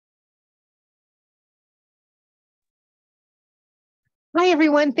Hi,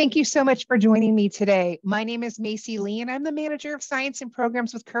 everyone. Thank you so much for joining me today. My name is Macy Lee, and I'm the Manager of Science and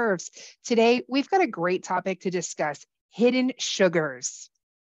Programs with Curves. Today, we've got a great topic to discuss, hidden sugars.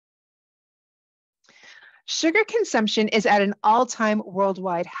 Sugar consumption is at an all-time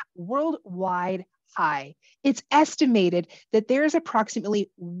worldwide high. It's estimated that there is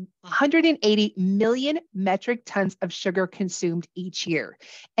approximately 180 million metric tons of sugar consumed each year.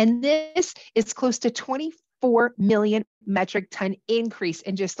 And this is close to 24 million metric ton increase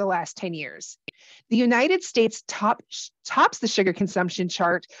in just the last 10 years. The United States tops the sugar consumption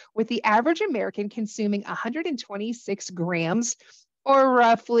chart with the average American consuming 126 grams or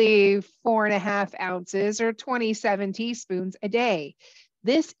roughly 4.5 ounces or 27 teaspoons a day.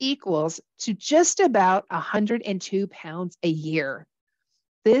 This equals to just about 102 pounds a year.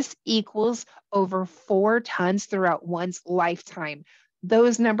 This equals over 4 tons throughout one's lifetime.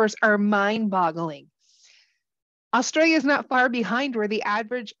 Those numbers are mind-boggling. Australia is not far behind, where the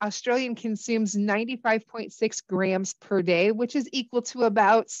average Australian consumes 95.6 grams per day, which is equal to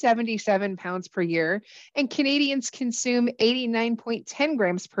about 77 pounds per year. And Canadians consume 89.10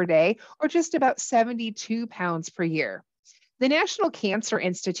 grams per day, or just about 72 pounds per year. The National Cancer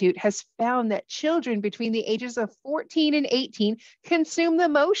Institute has found that children between the ages of 14 and 18 consume the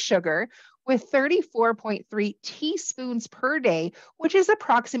most sugar, with 34.3 teaspoons per day, which is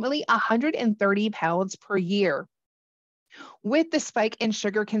approximately 130 pounds per year. With the spike in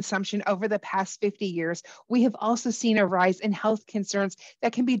sugar consumption over the past 50 years, we have also seen a rise in health concerns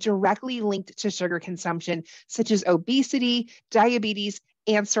that can be directly linked to sugar consumption, such as obesity, diabetes,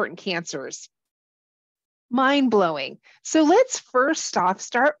 and certain cancers. Mind-blowing. So let's first off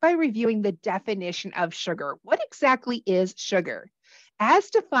start by reviewing the definition of sugar. What exactly is sugar?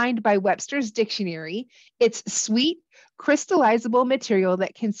 As defined by Webster's Dictionary, it's sweet, crystallizable material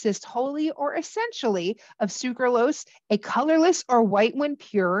that consists wholly or essentially of sucralose, a colorless or white when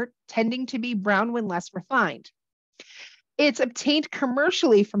pure, tending to be brown when less refined. It's obtained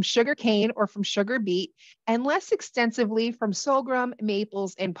commercially from sugar cane or from sugar beet, and less extensively from sorghum,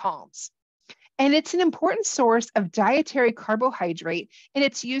 maples, and palms. And it's an important source of dietary carbohydrate, and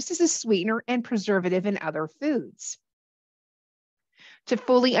it's used as a sweetener and preservative in other foods. To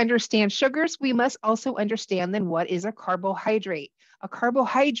fully understand sugars, we must also understand then what is a carbohydrate. A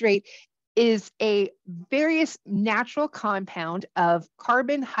carbohydrate is a various natural compound of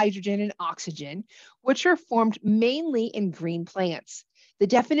carbon, hydrogen, and oxygen, which are formed mainly in green plants. The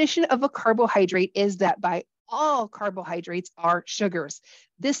definition of a carbohydrate is that by all carbohydrates are sugars.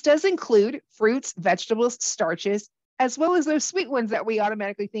 This does include fruits, vegetables, starches, as well as those sweet ones that we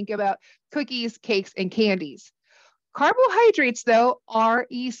automatically think about, cookies, cakes, and candies. Carbohydrates, though, are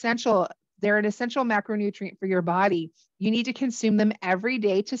essential. They're an essential macronutrient for your body. You need to consume them every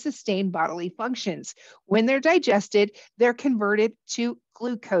day to sustain bodily functions. When they're digested, they're converted to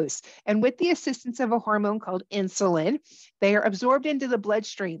glucose. And with the assistance of a hormone called insulin, they are absorbed into the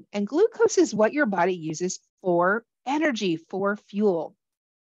bloodstream. And glucose is what your body uses for energy, for fuel.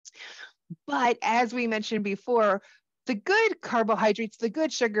 But as we mentioned before, the good carbohydrates, the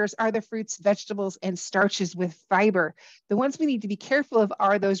good sugars are the fruits, vegetables, and starches with fiber. The ones we need to be careful of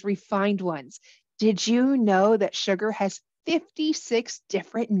are those refined ones. Did you know that sugar has 56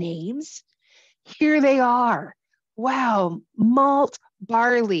 different names? Here they are. Wow, malt,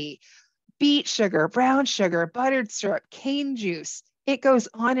 barley, beet sugar, brown sugar, buttered syrup, cane juice. It goes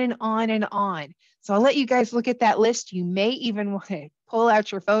on and on and on. So I'll let you guys look at that list. You may even want to pull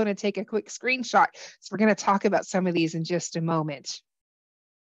out your phone and take a quick screenshot. So we're going to talk about some of these in just a moment.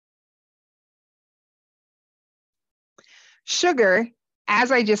 Sugar,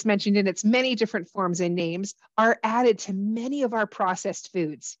 as I just mentioned in its many different forms and names, are added to many of our processed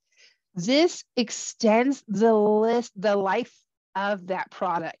foods. This extends the life of that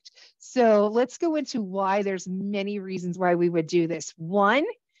product. So let's go into why there's many reasons why we would do this. One,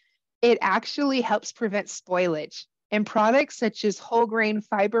 it actually helps prevent spoilage. In products such as whole grain,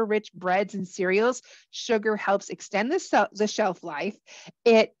 fiber-rich breads and cereals, sugar helps extend the shelf life.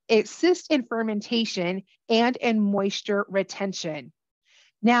 It assists in fermentation and in moisture retention.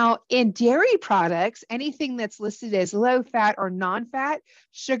 Now, in dairy products, anything that's listed as low fat or non-fat,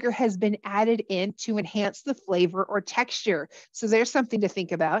 sugar has been added in to enhance the flavor or texture. So there's something to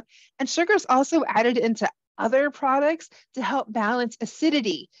think about. And sugar is also added into other products to help balance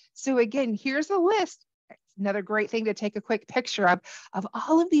acidity. So again, here's a list. Another great thing to take a quick picture of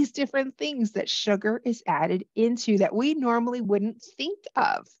all of these different things that sugar is added into that we normally wouldn't think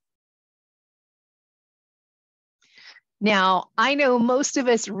of. Now, I know most of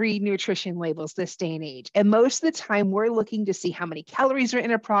us read nutrition labels this day and age, and most of the time we're looking to see how many calories are in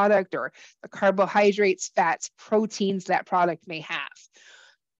a product or the carbohydrates, fats, proteins that product may have.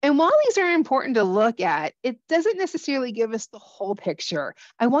 And while these are important to look at, it doesn't necessarily give us the whole picture.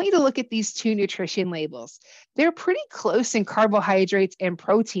 I want you to look at these two nutrition labels. They're pretty close in carbohydrates and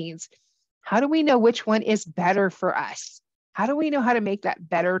proteins. How do we know which one is better for us? How do we know how to make that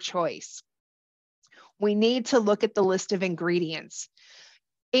better choice? We need to look at the list of ingredients.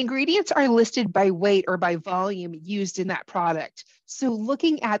 Ingredients are listed by weight or by volume used in that product. So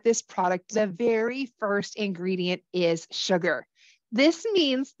looking at this product, the very first ingredient is sugar. This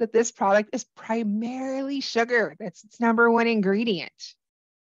means that this product is primarily sugar. That's its number one ingredient.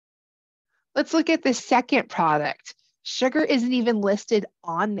 Let's look at the second product. Sugar isn't even listed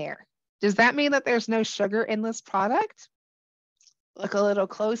on there. Does that mean that there's no sugar in this product? Look a little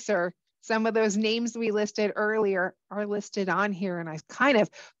closer. Some of those names we listed earlier are listed on here, and I kind of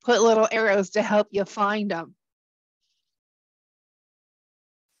put little arrows to help you find them.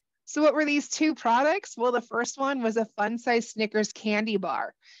 So what were these two products? Well, the first one was a fun-size Snickers candy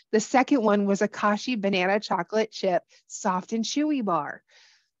bar. The second one was a Kashi banana chocolate chip, soft and chewy bar.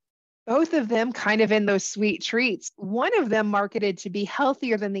 Both of them kind of in those sweet treats. One of them marketed to be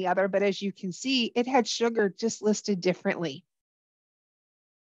healthier than the other, but as you can see, it had sugar just listed differently.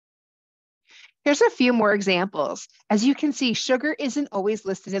 Here's a few more examples. As you can see, sugar isn't always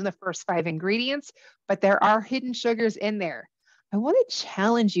listed in the first 5 ingredients, but there are hidden sugars in there. I want to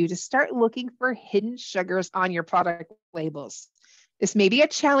challenge you to start looking for hidden sugars on your product labels. This may be a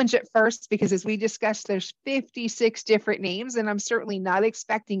challenge at first because as we discussed, there's 56 different names, and I'm certainly not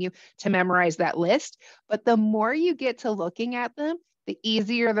expecting you to memorize that list. But the more you get to looking at them, the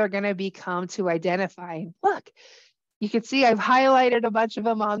easier they're going to become to identify. Look, you can see I've highlighted a bunch of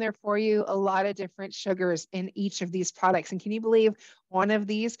them on there for you, a lot of different sugars in each of these products. And can you believe one of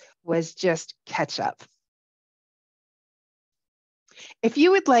these was just ketchup? If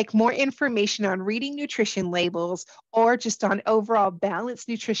you would like more information on reading nutrition labels or just on overall balanced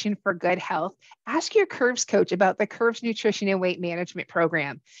nutrition for good health, ask your Curves coach about the Curves Nutrition and Weight Management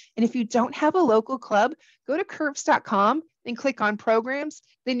Program. And if you don't have a local club, go to curves.com and click on programs,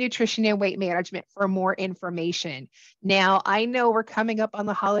 then nutrition and weight management for more information. Now, I know we're coming up on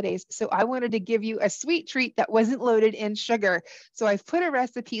the holidays, so I wanted to give you a sweet treat that wasn't loaded in sugar. So I've put a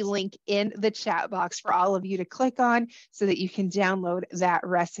recipe link in the chat box for all of you to click on so that you can download that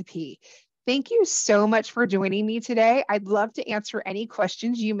recipe. Thank you so much for joining me today. I'd love to answer any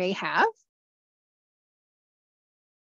questions you may have.